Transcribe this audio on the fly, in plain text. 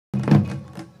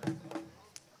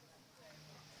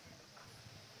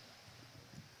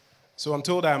So I'm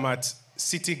told I'm at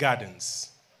City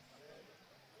Gardens.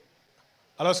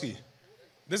 Aloski,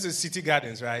 this is City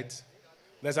Gardens, right?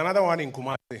 There's another one in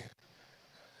Kumasi.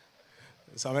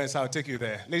 So I'll take you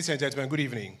there. Ladies and gentlemen, good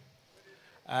evening.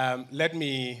 Let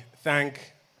me thank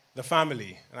the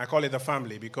family, and I call it the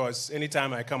family because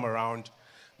anytime I come around,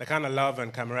 the kind of love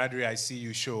and camaraderie I see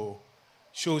you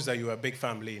shows that you're a big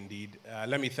family indeed.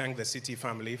 Let me thank the Citi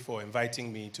family for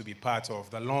inviting me to be part of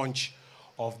the launch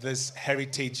of this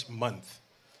Heritage Month.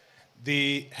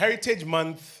 The Heritage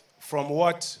Month, from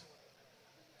what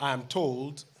I'm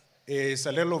told, is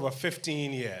a little over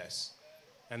 15 years.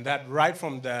 And that right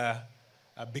from the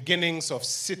beginnings of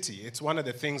Citi, it's one of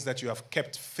the things that you have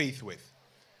kept faith with.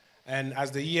 And as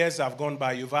the years have gone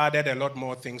by, you've added a lot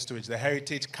more things to it. The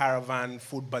Heritage Caravan,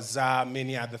 Food Bazaar,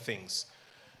 many other things.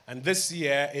 And this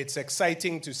year, it's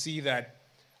exciting to see that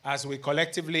as we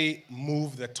collectively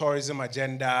move the tourism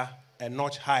agenda a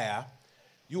notch higher,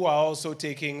 you are also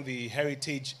taking the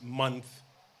Heritage Month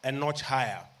a notch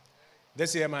higher.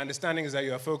 This year, my understanding is that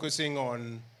you are focusing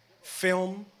on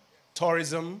film,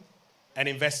 tourism, and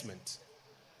investment.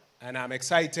 And I'm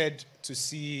excited to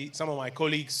see some of my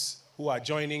colleagues who are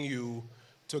joining you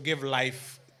to give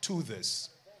life to this.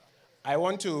 I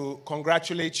want to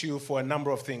congratulate you for a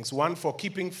number of things. One, for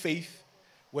keeping faith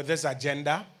with this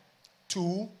agenda.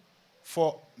 Two,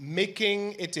 for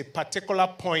making it a particular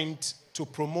point to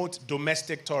promote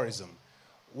domestic tourism.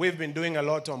 We've been doing a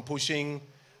lot on pushing,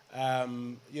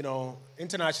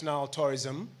 international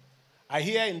tourism. I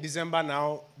hear in December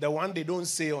now, the one they don't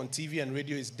say on TV and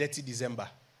radio is Dirty December.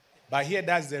 But here,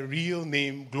 that's the real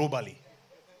name globally.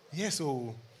 Yes,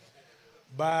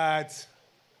 but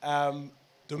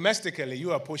domestically,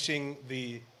 you are pushing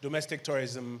the domestic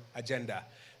tourism agenda.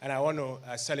 And I want to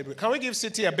celebrate. Can we give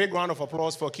Citi a big round of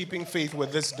applause for keeping faith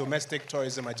with this domestic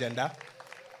tourism agenda?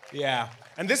 Yeah.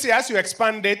 And this year, as you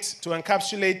expand it to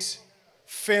encapsulate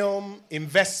film,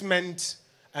 investment,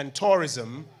 and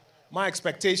tourism, my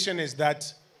expectation is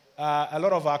that a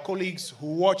lot of our colleagues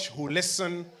who watch, who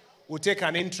listen, will take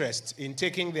an interest in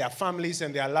taking their families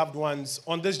and their loved ones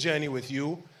on this journey with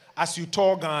you as you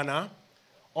tour Ghana,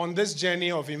 on this journey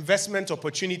of investment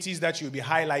opportunities that you'll be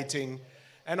highlighting,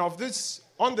 and on this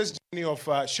journey of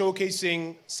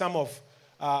showcasing some of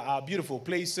our beautiful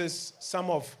places, some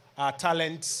of our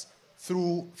talents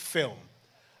through film.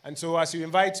 And so as you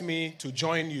invite me to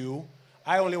join you,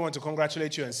 I only want to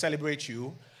congratulate you and celebrate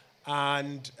you,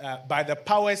 and by the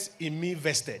powers in me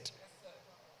vested,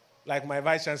 like my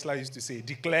Vice Chancellor used to say,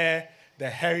 declare the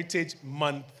Heritage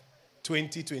Month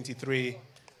 2023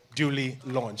 duly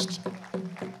launched.